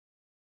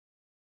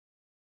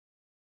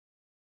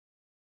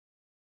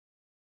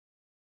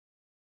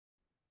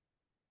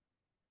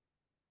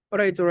All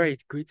right.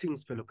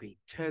 Greetings, fellow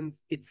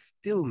creators. It's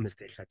still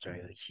Mr.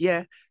 Shatraya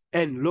here.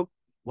 And look,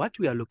 what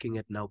we are looking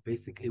at now,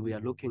 basically, we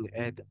are looking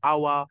at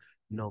our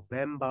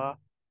November.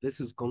 This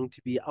is going to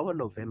be our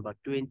November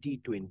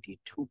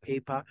 2022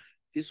 paper.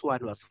 This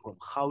one was from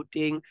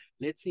Gauteng.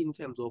 Let's see in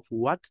terms of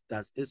what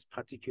does this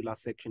particular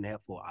section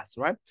have for us,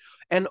 right?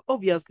 And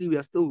obviously, we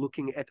are still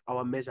looking at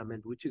our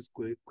measurement, which is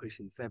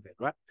question 7,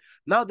 right?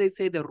 Now they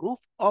say the roof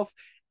of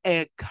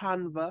a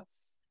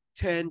canvas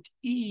tent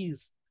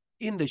is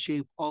in the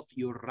shape of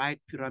your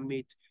right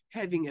pyramid,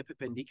 having a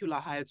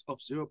perpendicular height of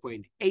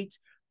 0.8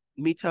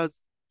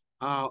 meters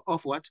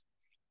of what?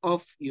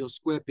 Of your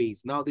square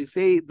base. Now they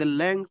say the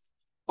length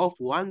of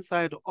one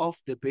side of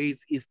the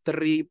base is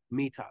 3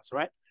 meters,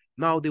 right?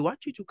 Now they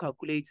want you to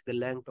calculate the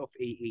length of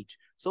AH.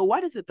 So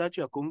what is it that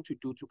you're going to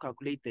do to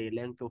calculate the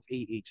length of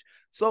AH?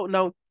 So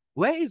now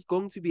where is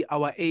going to be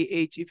our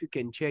AH, if you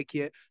can check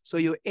here? So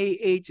your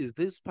AH is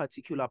this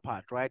particular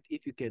part, right?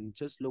 If you can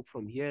just look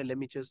from here, let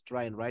me just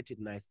try and write it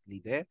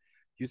nicely there.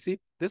 You see,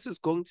 this is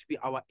going to be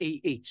our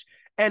AH.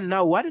 And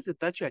now what is it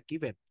that you are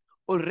given?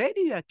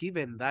 Already you are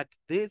given that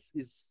this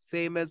is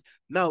same as,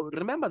 now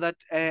remember that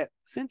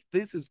since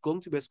this is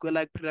going to be a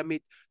square-like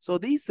pyramid, so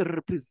these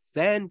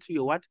represent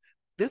your what?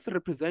 This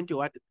represent your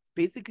what?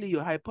 Basically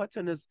your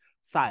hypotenuse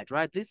side,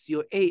 right? This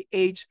your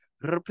AH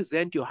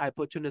represent your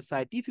hypotenuse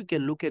side. If you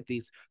can look at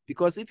this,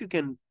 because if you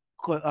can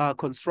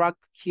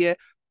construct here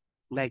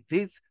like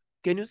this,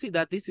 can you see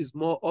that this is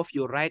more of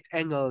your right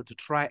angled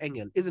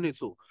triangle, isn't it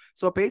so?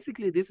 So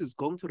basically this is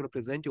going to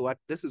represent your what?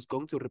 This is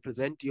going to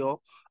represent your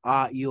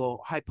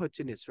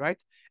hypotenuse,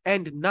 right?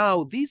 And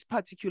now this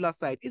particular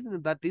side, isn't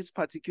it that this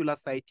particular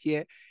side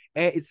here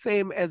is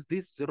same as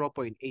this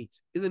 0.8,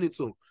 isn't it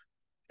so?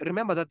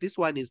 Remember that this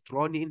one is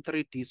drawn in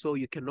 3D, so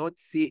you cannot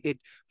see it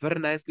very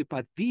nicely,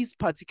 but this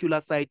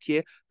particular side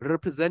here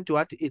represent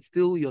what? It's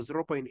still your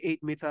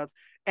 0.8 meters.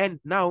 And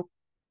now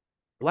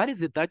what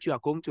is it that you are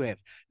going to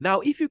have?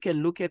 Now, if you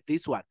can look at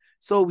this one,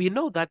 so we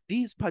know that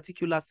this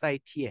particular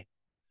side here,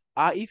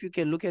 if you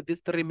can look at this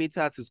 3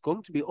 meters, is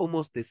going to be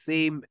almost the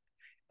same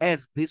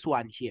as this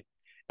one here.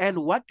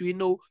 And what do we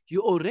know?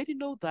 You already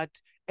know that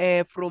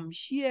from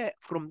here,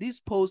 from this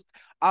post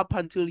up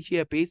until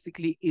here,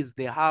 basically is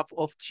the half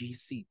of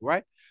GC,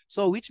 right?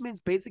 So which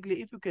means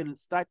basically if you can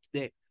start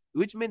there,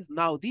 which means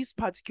now this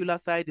particular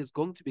side is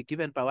going to be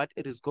given by what?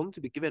 It is going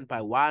to be given by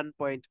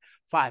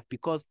 1.5,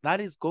 because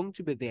that is going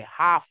to be the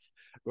half,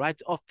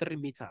 right, of 3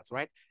 meters,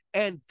 right?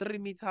 And 3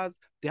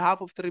 meters, the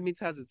half of 3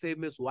 meters is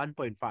same as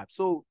 1.5.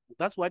 So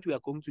that's what we are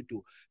going to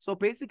do. So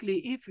basically,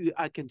 if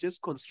I can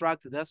just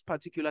construct this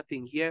particular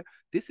thing here,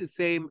 this is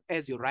same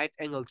as your right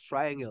angle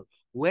triangle,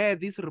 where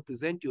this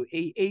represent your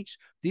AH,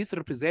 this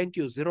represent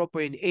your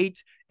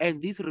 0.8,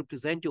 and this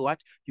represent your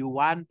what? Your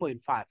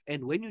 1.5.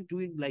 And when you're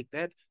doing like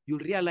that, you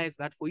realize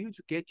that for you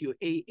to get your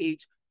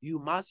AH, you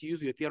must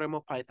use your theorem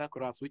of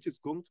Pythagoras, which is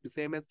going to be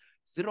same as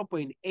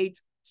 0.8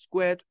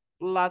 squared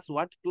plus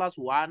what? Plus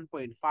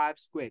 1.5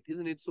 squared,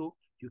 isn't it so?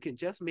 You can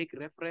just make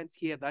reference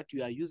here that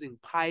you are using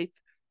Pyth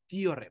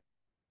theorem,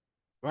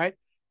 right?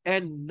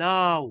 And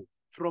now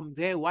from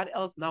there, what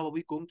else now are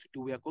we going to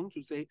do? We are going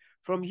to say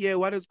from here,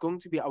 what is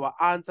going to be our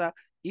answer?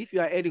 If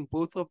you are adding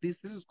both of these,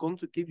 this is going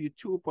to give you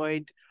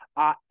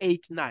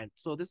 2.89.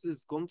 So this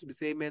is going to be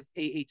same as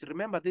AH.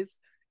 Remember,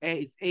 this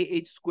is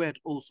AH squared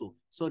also.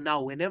 So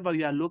now whenever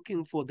you are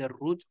looking for the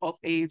root of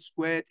AH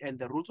squared and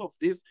the root of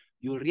this,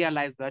 you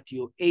realize that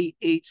your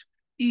AH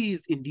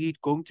is indeed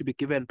going to be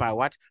given by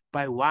what?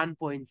 By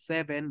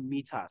 1.7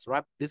 meters,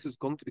 right? This is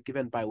going to be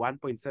given by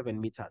 1.7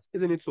 meters,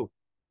 isn't it so?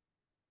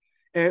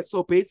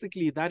 So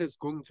basically, that is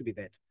going to be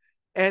that.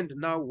 And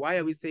now, why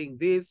are we saying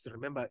this?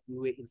 Remember, we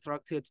were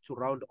instructed to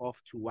round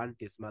off to 1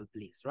 decimal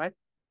place, right?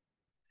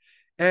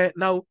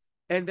 Now,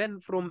 and then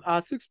from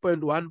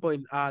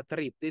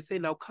 6.1.3, they say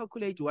now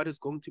calculate what is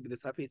going to be the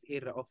surface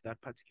area of that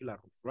particular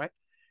roof, right?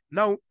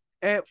 Now,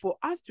 for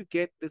us to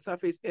get the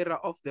surface area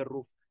of the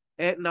roof,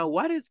 now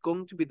what is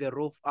going to be the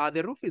roof?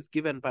 The roof is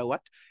given by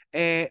what?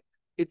 It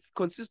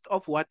consists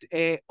of what?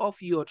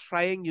 Of your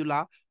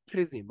triangular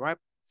prism, right?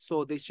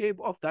 So the shape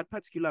of that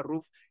particular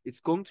roof, it's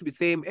going to be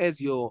same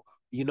as your,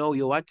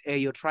 your what?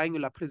 Your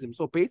triangular prism.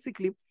 So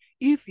basically,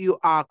 if you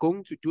are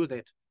going to do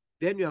that,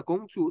 then you are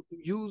going to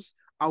use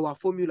our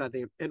formula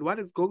there. And what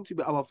is going to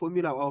be our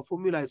formula? Our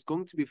formula is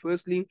going to be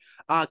firstly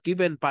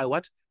given by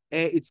what?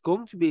 It's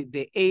going to be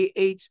the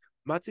AH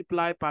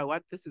multiplied by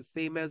what? This is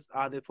same as,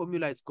 the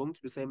formula is going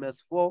to be same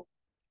as 4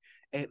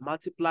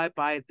 multiplied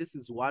by, this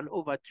is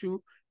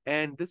 1/2,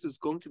 and this is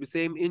going to be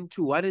same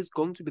into what is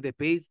going to be the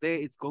base there.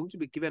 It's going to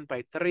be given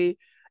by 3,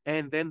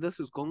 and then this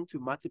is going to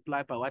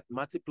multiply by what?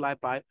 Multiply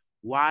by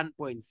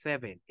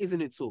 1.7,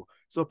 isn't it so?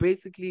 So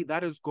basically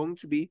that is going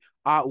to be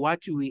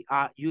what we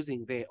are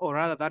using there, or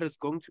rather that is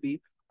going to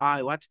be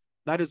what?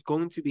 That is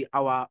going to be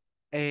our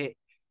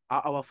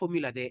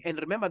formula there. And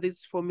remember,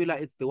 this formula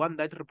is the one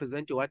that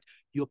represents your what?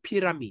 Your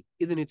pyramid,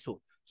 isn't it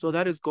so? So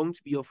that is going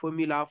to be your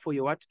formula for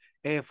your what?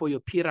 For your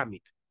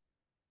pyramid,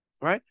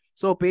 right?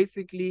 So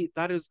basically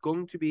that is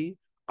going to be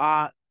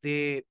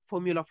the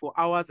formula for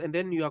hours, and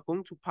then you are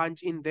going to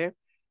punch in there.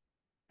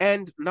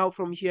 And now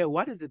from here,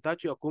 what is it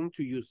that you are going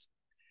to use?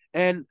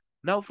 And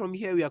now from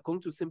here, we are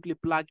going to simply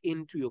plug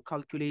into your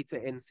calculator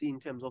and see in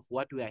terms of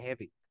what we are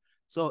having.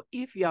 So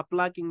if you are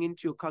plugging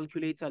into your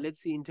calculator, let's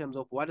see in terms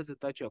of what is it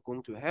that you're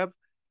going to have.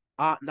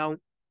 Now,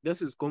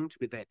 this is going to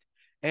be that.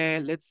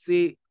 And let's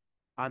see,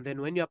 and then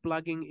when you're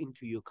plugging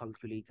into your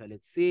calculator,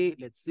 let's see,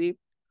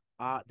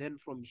 then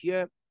from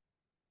here,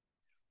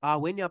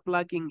 when you're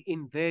plugging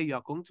in there, you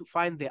are going to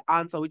find the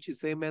answer, which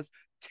is same as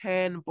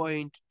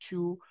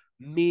 10.2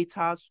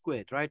 meters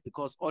squared, right?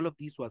 Because all of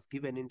these was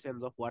given in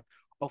terms of what?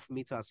 Of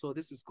meters. So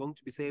this is going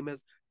to be same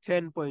as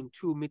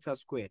 10.2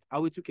 meters squared.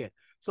 Are we together?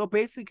 So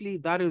basically,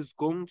 that is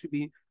going to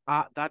be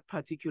that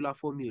particular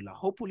formula.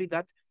 Hopefully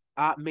that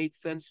made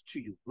sense to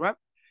you, right?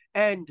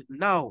 And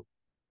now,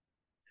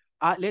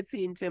 let's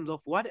see in terms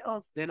of what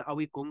else then are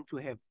we going to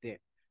have there.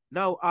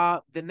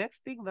 Now, the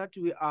next thing that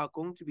we are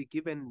going to be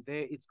given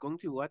there, it's going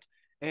to what?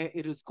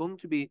 It is going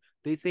to be,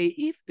 they say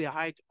if the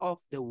height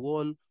of the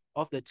wall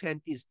of the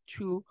tent is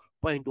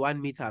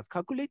 2.1 meters,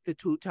 calculate the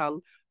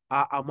total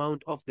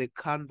amount of the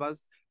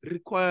canvas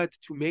required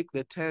to make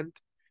the tent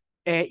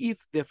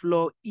if the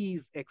floor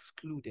is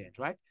excluded,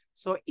 right?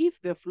 So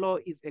if the floor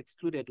is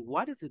excluded,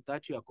 what is it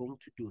that you are going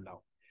to do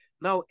now?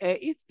 Now,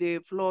 if the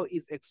floor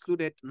is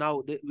excluded,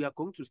 now we are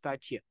going to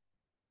start here.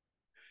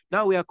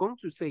 Now we are going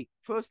to say,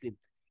 firstly,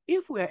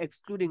 if we are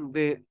excluding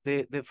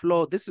the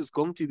floor, this is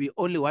going to be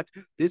only what?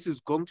 This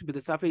is going to be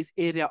the surface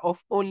area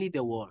of only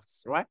the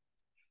walls, right?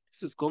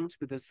 This is going to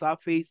be the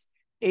surface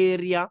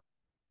area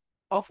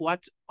of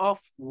what? Of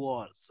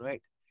walls,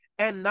 right?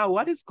 And now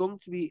what is going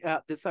to be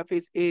the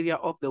surface area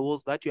of the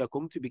walls that you are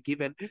going to be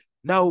given?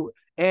 Now,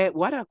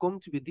 what are going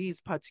to be these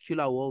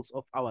particular walls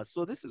of ours?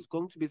 So this is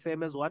going to be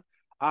same as what?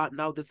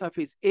 Now the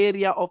surface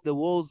area of the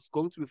walls is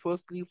going to be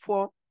firstly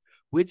 4,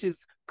 which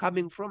is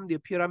coming from the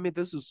pyramid.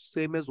 This is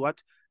same as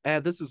what?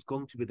 This is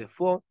going to be the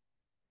 4.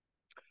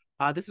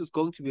 This is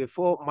going to be a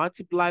 4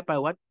 multiplied by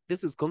what?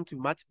 This is going to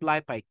be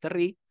multiplied by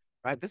 3,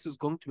 right? This is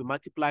going to be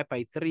multiplied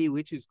by 3,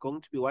 which is going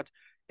to be what?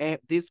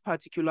 This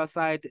particular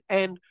side.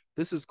 And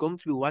this is going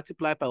to be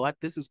multiplied by what?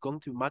 This is going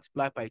to be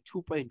multiplied by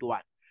 2.1.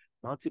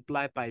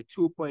 Multiplied by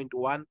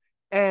 2.1.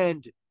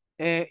 And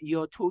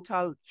your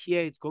total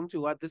here, it's going to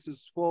be what? This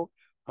is 4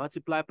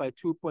 multiplied by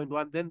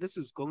 2.1. Then this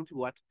is going to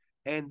what?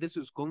 And this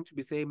is going to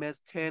be same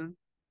as 10.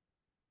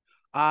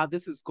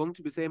 This is going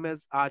to be same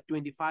as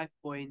 25.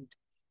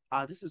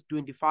 This is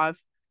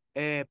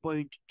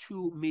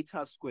 25.2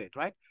 meters squared,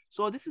 right?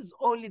 So this is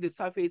only the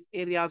surface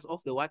areas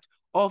of the what?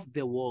 Of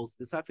the walls,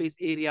 the surface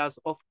areas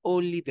of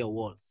only the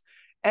walls.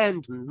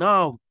 And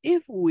now,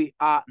 if we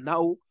are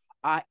now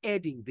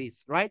adding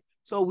this, right?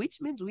 So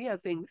which means we are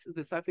saying this is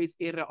the surface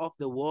area of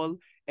the wall,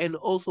 and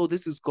also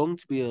this is going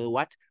to be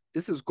what?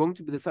 This is going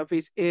to be the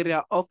surface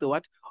area of the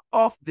what?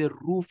 Of the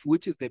roof,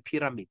 which is the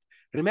pyramid.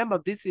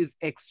 Remember, this is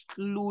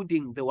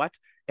excluding the what?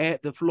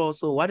 The floor.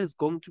 So what is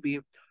going to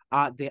be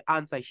the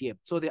answer here?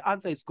 So the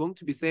answer is going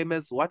to be same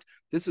as what?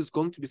 This is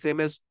going to be same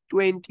as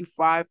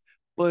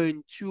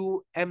 25.2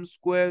 m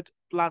squared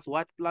plus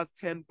what? Plus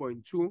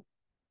 10.2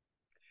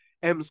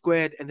 m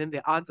squared. And then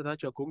the answer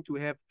that you're going to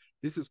have,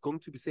 this is going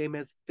to be same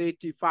as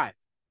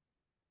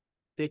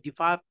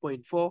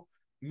 35.4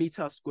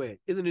 meters squared,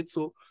 isn't it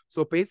so?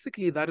 So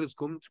basically that is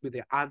going to be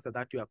the answer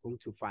that you are going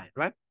to find,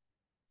 right?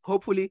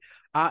 Hopefully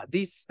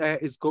this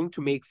is going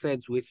to make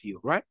sense with you,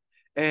 right?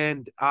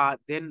 And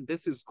then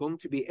this is going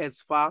to be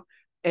as far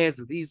as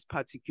this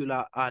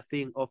particular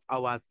thing of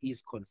ours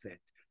is concerned.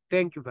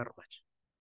 Thank you very much.